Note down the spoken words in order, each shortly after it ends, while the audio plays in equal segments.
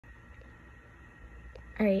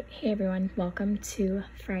All right, hey everyone, welcome to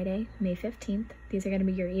Friday, May 15th. These are going to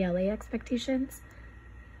be your ELA expectations.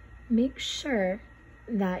 Make sure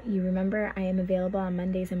that you remember I am available on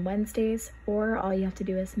Mondays and Wednesdays, or all you have to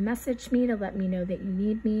do is message me to let me know that you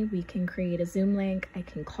need me. We can create a Zoom link, I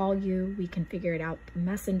can call you, we can figure it out through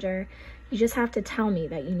Messenger. You just have to tell me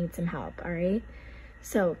that you need some help, all right?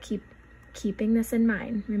 So keeping this in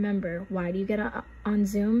mind, remember, why do you get on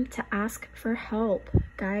Zoom? To ask for help.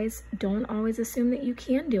 Guys, don't always assume that you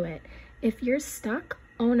can do it. If you're stuck,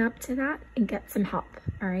 own up to that and get some help,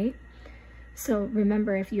 all right? So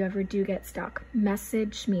remember, if you ever do get stuck,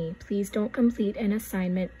 message me. Please don't complete an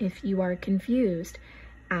assignment if you are confused.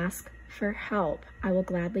 Ask for help. I will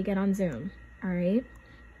gladly get on Zoom, all right?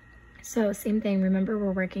 So same thing, remember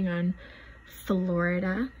we're working on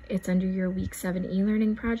Florida. It's under your Week 7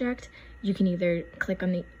 e-learning project. You can either click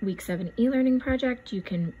on the Week 7 e-learning project, you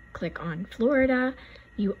can click on Florida.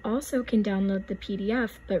 You also can download the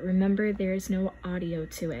PDF, but remember there's no audio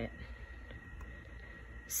to it.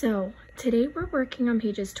 So today we're working on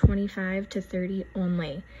pages 25 to 30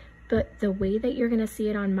 only, but the way that you're gonna see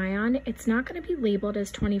it on Mayan, it's not gonna be labeled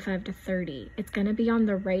as 25 to 30. It's gonna be on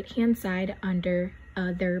the right-hand side under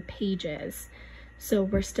other pages. So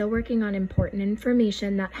we're still working on important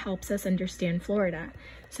information that helps us understand Florida.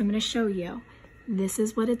 So I'm going to show you. This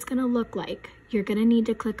is what it's going to look like. You're going to need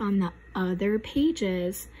to click on the other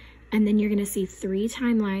pages, and then you're going to see 3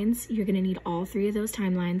 timelines. You're going to need all 3 of those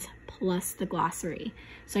timelines plus the glossary.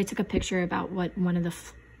 So I took a picture about what one of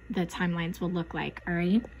the timelines will look like, all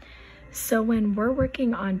right? So when we're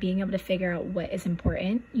working on being able to figure out what is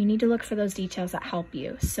important, you need to look for those details that help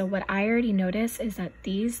you. So what I already noticed is that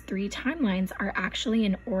these 3 timelines are actually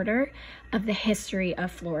in order of the history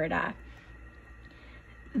of Florida.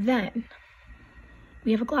 Then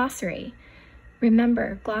we have a glossary.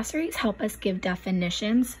 Remember, glossaries help us give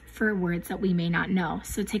definitions for words that we may not know.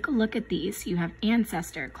 So take a look at these. You have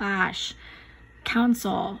ancestor, clash,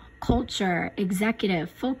 council, culture, executive,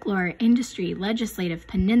 folklore, industry, legislative,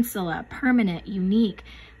 peninsula, permanent, unique.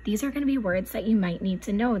 These are going to be words that you might need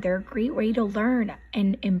to know. They're a great way to learn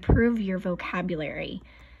and improve your vocabulary.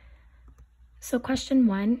 So question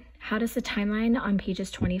 1, how does the timeline on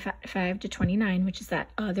pages 25 to 29, which is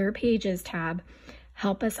that other pages tab,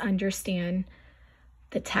 help us understand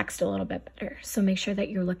the text a little bit better? So make sure that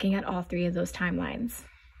you're looking at all 3 of those timelines.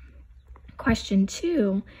 Question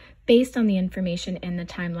 2, based on the information in the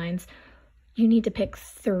timelines, you need to pick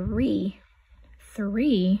three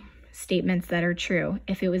statements that are true.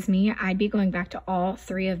 If it was me, I'd be going back to all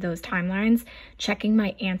 3 of those timelines, checking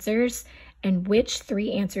my answers, and which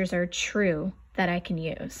 3 answers are true that I can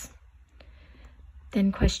use.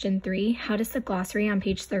 Then question 3, how does the glossary on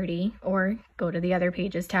page 30, or go to the other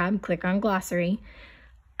pages tab, click on glossary,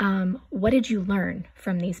 what did you learn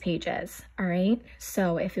from these pages? All right,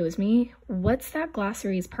 so if it was me, what's that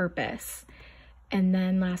glossary's purpose? And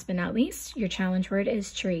then last but not least, your challenge word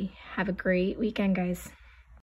is tree. Have a great weekend, guys.